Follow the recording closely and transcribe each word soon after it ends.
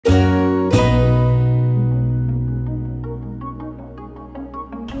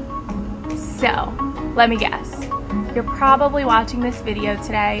Let me guess. You're probably watching this video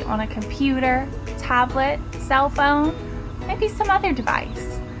today on a computer, tablet, cell phone, maybe some other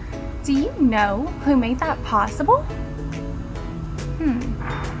device. Do you know who made that possible?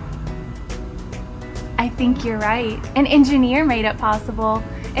 I think you're right. An engineer made it possible.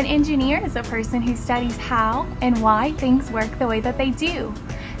 An engineer is a person who studies how and why things work the way that they do.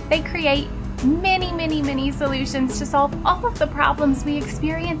 They create many solutions to solve all of the problems we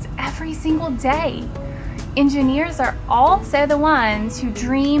experience every single day. Engineers are also the ones who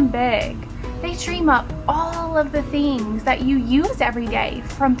dream big. They dream up all of the things that you use every day,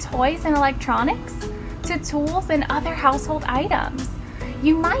 from toys and electronics to tools and other household items.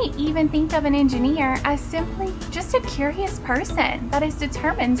 You might even think of an engineer as simply just a curious person that is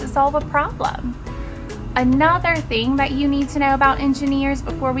determined to solve a problem. Another thing that you need to know about engineers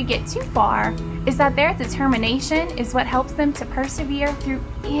before we get too far is that their determination is what helps them to persevere through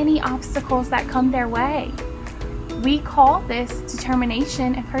any obstacles that come their way. We call this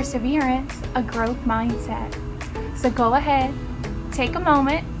determination and perseverance a growth mindset. So go ahead, take a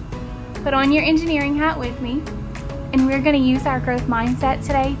moment, put on your engineering hat with me, and we're going to use our growth mindset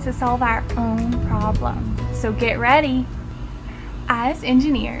today to solve our own problem. So get ready. As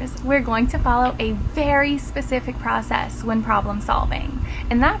engineers, we're going to follow a very specific process when problem solving,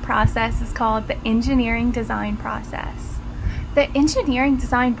 and that process is called the engineering design process. The engineering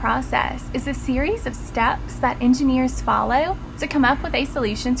design process is a series of steps that engineers follow to come up with a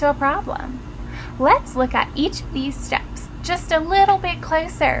solution to a problem. Let's look at each of these steps just a little bit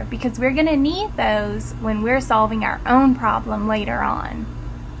closer because we're going to need those when we're solving our own problem later on.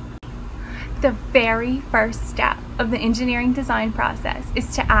 The very first step of the engineering design process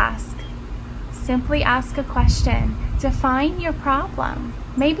is to ask. Simply ask a question. Define your problem.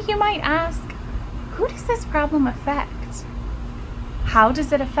 Maybe you might ask, who does this problem affect? How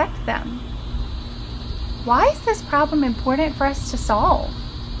does it affect them? Why is this problem important for us to solve?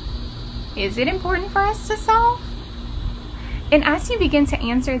 Is it important for us to solve? And as you begin to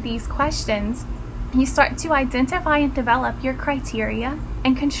answer these questions, you start to identify and develop your criteria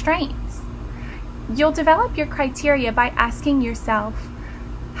and constraints. You'll develop your criteria by asking yourself,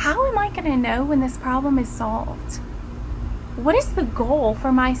 how am I going to know when this problem is solved? What is the goal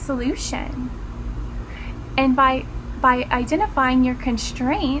for my solution? And by identifying your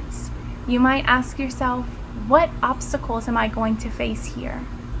constraints, you might ask yourself, what obstacles am I going to face here?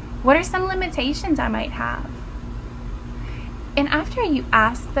 What are some limitations I might have? And after you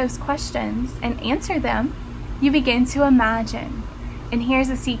ask those questions and answer them, you begin to imagine. And here's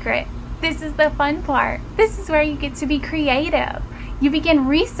a secret. This is the fun part. This is where you get to be creative. You begin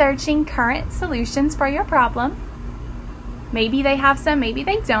researching current solutions for your problem. Maybe they have some, maybe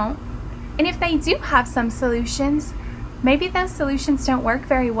they don't. And if they do have some solutions, maybe those solutions don't work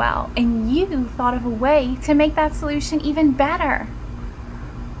very well, and you thought of a way to make that solution even better.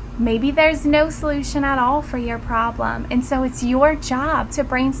 Maybe there's no solution at all for your problem, and so it's your job to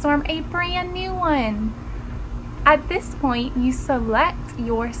brainstorm a brand new one. At this point, you select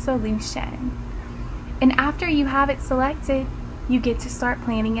your solution. And after you have it selected, you get to start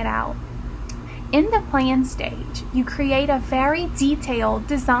planning it out. In the plan stage, you create a very detailed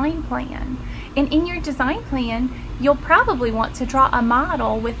design plan. And in your design plan, you'll probably want to draw a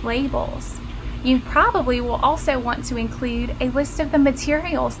model with labels. You probably will also want to include a list of the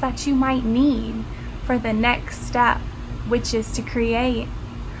materials that you might need for the next step, which is to create.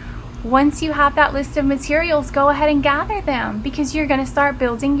 Once you have that list of materials, go ahead and gather them because you're going to start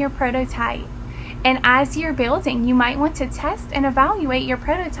building your prototype. And as you're building, you might want to test and evaluate your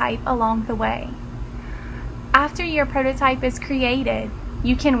prototype along the way. After your prototype is created,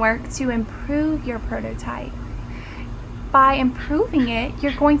 you can work to improve your prototype. By improving it,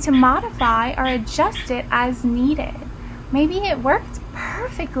 you're going to modify or adjust it as needed. Maybe it worked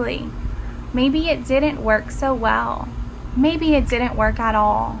perfectly. Maybe it didn't work so well. Maybe it didn't work at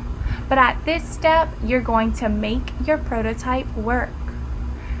all. But at this step, you're going to make your prototype work.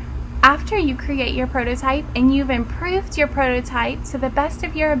 After you create your prototype and you've improved your prototype to the best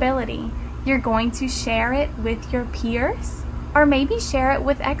of your ability, you're going to share it with your peers or maybe share it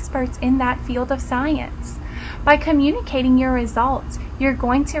with experts in that field of science. By communicating your results, you're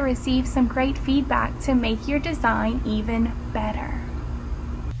going to receive some great feedback to make your design even better.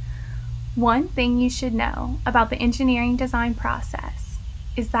 One thing you should know about the engineering design process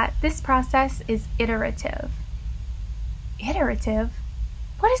is that this process is iterative. Iterative?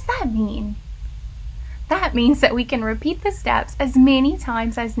 What does that mean? That means that we can repeat the steps as many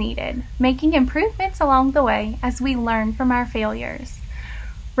times as needed, making improvements along the way as we learn from our failures.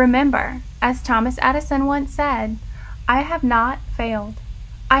 Remember, as Thomas Edison once said, I have not failed.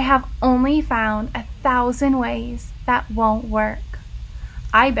 I have only found 1,000 ways that won't work.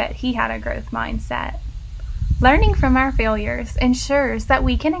 I bet he had a growth mindset. Learning from our failures ensures that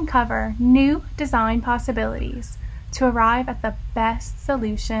we can uncover new design possibilities to arrive at the best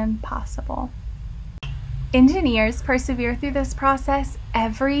solution possible. Engineers persevere through this process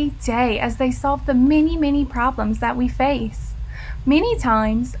every day as they solve the many problems that we face. Many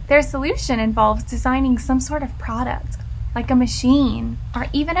times, their solution involves designing some sort of product, like a machine or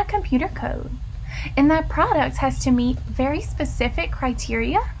even a computer code. And that product has to meet very specific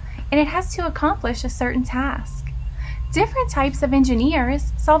criteria, and it has to accomplish a certain task. Different types of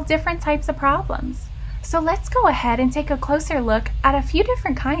engineers solve different types of problems. So let's go ahead and take a closer look at a few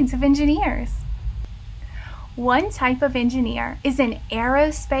different kinds of engineers. One type of engineer is an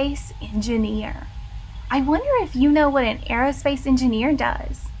aerospace engineer. I wonder if you know what an aerospace engineer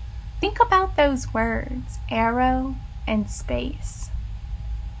does. Think about those words, aero and space.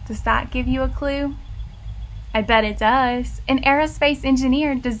 Does that give you a clue? I bet it does. An aerospace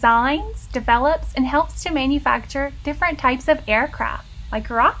engineer designs, develops, and helps to manufacture different types of aircraft, like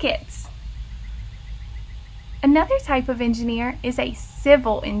rockets. Another type of engineer is a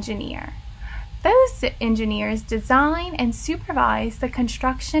civil engineer. Those engineers design and supervise the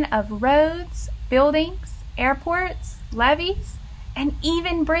construction of roads, buildings, airports, levees, and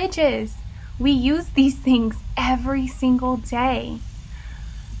even bridges. We use these things every single day.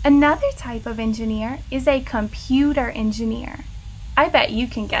 Another type of engineer is a computer engineer. I bet you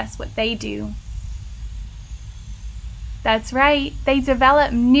can guess what they do. That's right, they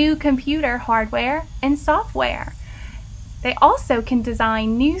develop new computer hardware and software. They also can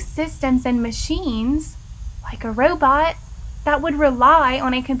design new systems and machines, like a robot, that would rely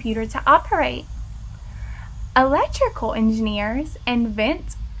on a computer to operate. Electrical engineers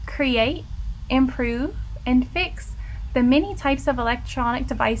invent, create, improve, and fix the many types of electronic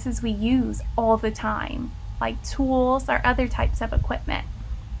devices we use all the time, like tools or other types of equipment.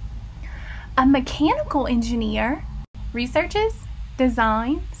 A mechanical engineer researches,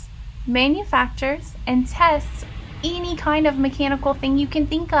 designs, manufactures, and tests any kind of mechanical thing you can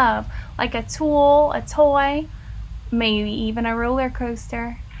think of, like a tool, a toy, maybe even a roller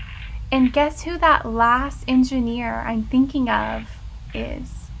coaster. And guess who that last engineer I'm thinking of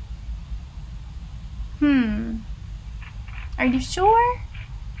is? Are you sure?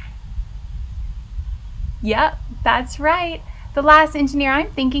 Yep, that's right. The last engineer I'm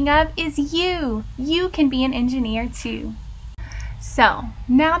thinking of is you. You can be an engineer too. So,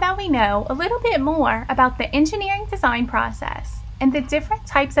 now that we know a little bit more about the engineering design process and the different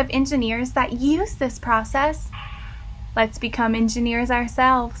types of engineers that use this process, let's become engineers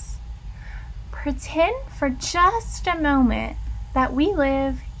ourselves. Pretend for just a moment that we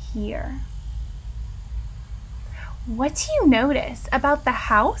live here. What do you notice about the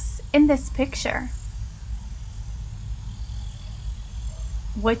house in this picture?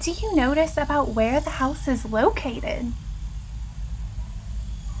 What do you notice about where the house is located?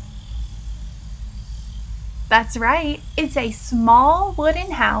 That's right, it's a small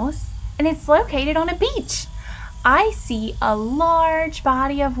wooden house and it's located on a beach. I see a large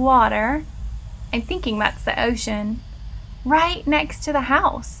body of water, I'm thinking that's the ocean, right next to the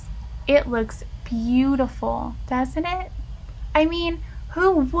house. It looks beautiful, doesn't it? I mean,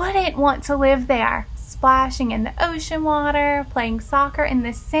 who wouldn't want to live there? Splashing in the ocean water, playing soccer in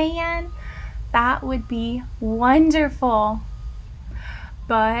the sand. That would be wonderful.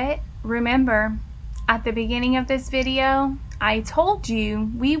 But remember, at the beginning of this video, I told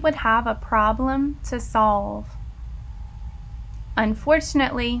you we would have a problem to solve.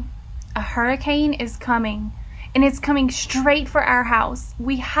 Unfortunately, a hurricane is coming, and it's coming straight for our house.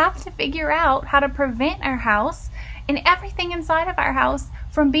 We have to figure out how to prevent our house and everything inside of our house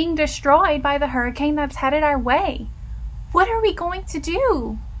from being destroyed by the hurricane that's headed our way. What are we going to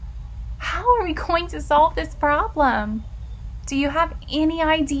do? How are we going to solve this problem? Do you have any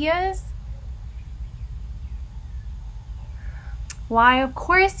ideas? Why, of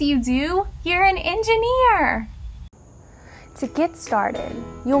course you do. You're an engineer. To get started,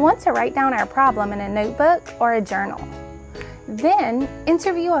 you'll want to write down our problem in a notebook or a journal. Then,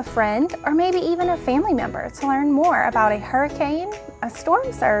 interview a friend or maybe even a family member to learn more about a hurricane, a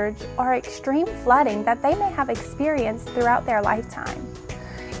storm surge, or extreme flooding that they may have experienced throughout their lifetime.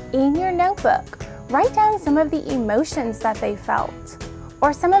 In your notebook, write down some of the emotions that they felt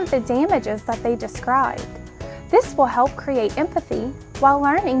or some of the damages that they described. This will help create empathy while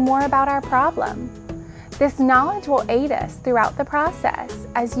learning more about our problem. This knowledge will aid us throughout the process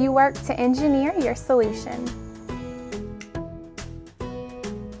as you work to engineer your solution.